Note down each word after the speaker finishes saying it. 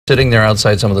sitting there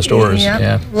outside some of the stores. Yep.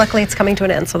 Yeah. Luckily, it's coming to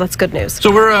an end, so that's good news.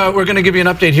 So we're going to give you an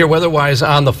update here weather-wise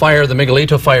on the fire, the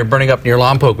Miguelito fire burning up near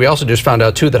Lompoc. We also just found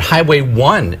out, too, that Highway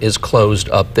 1 is closed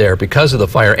up there because of the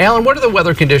fire. Alan, what are the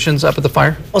weather conditions up at the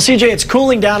fire? Well, CJ, it's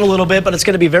cooling down a little bit, but it's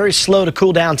going to be very slow to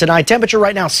cool down tonight. Temperature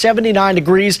right now, 79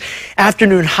 degrees.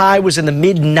 Afternoon high was in the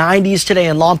mid-90s today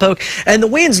in Lompoc. And the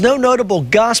winds, no notable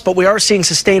gusts, but we are seeing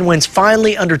sustained winds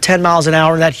finally under 10 miles an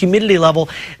hour. And that humidity level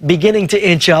beginning to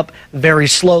inch up very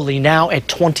slowly, now at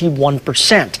 21%.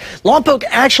 Lompoc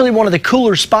actually one of the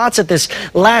cooler spots at this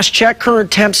last check.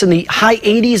 Current temps in the high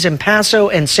 80s in Paso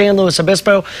and San Luis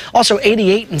Obispo. Also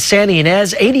 88 in Santa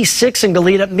Ynez, 86 in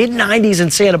Goleta, mid-90s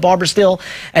in Santa Barbara still,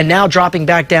 and now dropping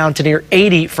back down to near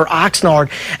 80 for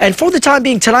Oxnard. And for the time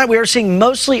being tonight, we are seeing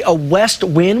mostly a west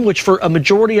wind, which for a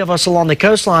majority of us along the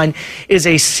coastline is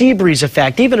a sea breeze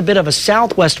effect, even a bit of a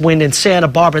southwest wind in Santa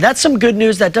Barbara. That's some good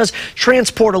news. That does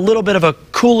transport a little bit of a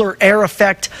cooler air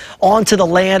effect onto the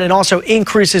land and also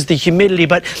increases the humidity,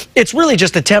 but it's really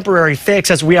just a temporary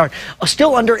fix as we are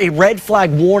still under a red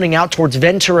flag warning out towards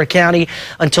Ventura County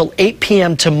until 8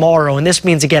 p.m. tomorrow. And this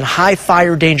means, again, high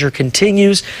fire danger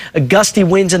continues. Gusty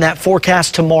winds in that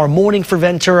forecast tomorrow morning for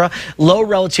Ventura, low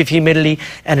relative humidity,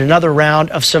 and another round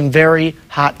of some very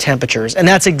hot temperatures. And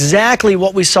that's exactly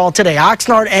what we saw today.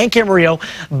 Oxnard and Camarillo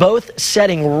both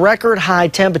setting record high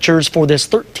temperatures for this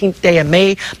 13th day of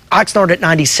May. Oxnard at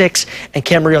 96 and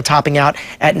Camarillo topping out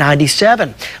at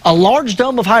 97. A large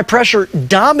dome of high pressure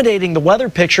dominating the weather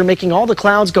picture, making all the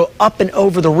clouds go up and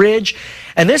over the ridge.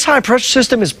 And this high pressure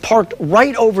system is parked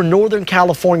right over Northern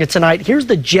California tonight. Here's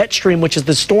the jet stream, which is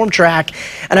the storm track.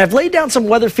 And I've laid down some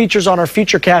weather features on our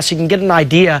Futurecast so you can get an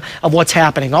idea of what's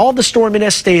happening. All the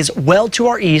storminess stays well to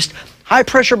our east. High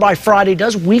pressure by Friday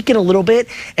does weaken a little bit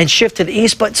and shift to the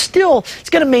east, but still it's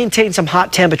going to maintain some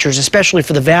hot temperatures, especially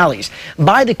for the valleys.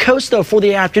 By the coast, though, for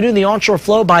the afternoon, the onshore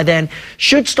flow by then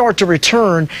should start to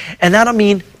return, and that'll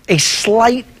mean a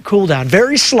slight cool down,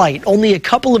 very slight, only a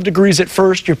couple of degrees at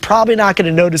first. You're probably not going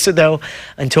to notice it, though,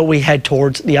 until we head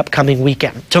towards the upcoming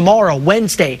weekend. Tomorrow,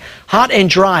 Wednesday, hot and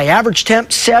dry, average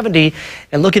temp 70,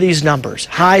 and look at these numbers.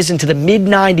 Highs into the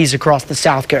mid-90s across the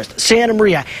south coast. Santa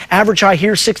Maria, average high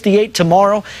here 68.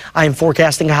 Tomorrow, I am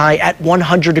forecasting a high at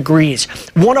 100 degrees.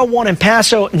 101 in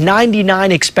Paso,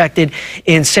 99 expected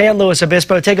in San Luis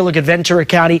Obispo. Take a look at Ventura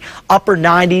County, upper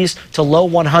 90s to low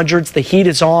 100s. The heat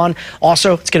is on.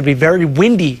 Also, it's going to be very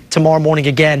windy tomorrow morning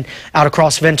again out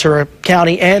across Ventura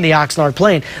County and the Oxnard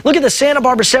Plain. Look at the Santa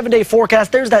Barbara 7-day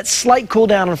forecast. There's that slight cool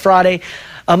down on Friday,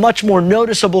 a much more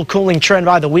noticeable cooling trend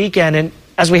by the weekend. And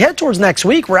as we head towards next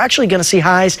week, we're actually going to see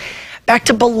highs back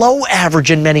to below average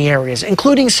in many areas,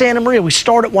 including Santa Maria. We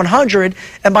start at 100,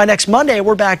 and by next Monday,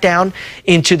 we're back down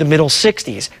into the middle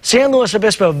 60s. San Luis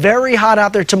Obispo, very hot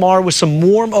out there tomorrow with some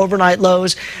warm overnight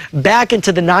lows, back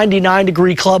into the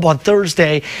 99-degree club on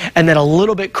Thursday, and then a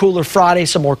little bit cooler Friday,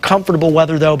 some more comfortable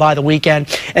weather, though, by the weekend.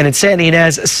 And in Santa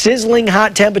Ynez, sizzling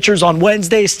hot temperatures on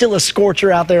Wednesday, still a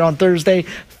scorcher out there on Thursday.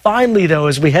 Finally, though,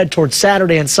 as we head towards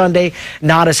Saturday and Sunday,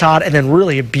 not as hot, and then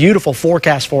really a beautiful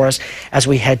forecast for us as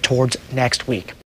we head towards next week.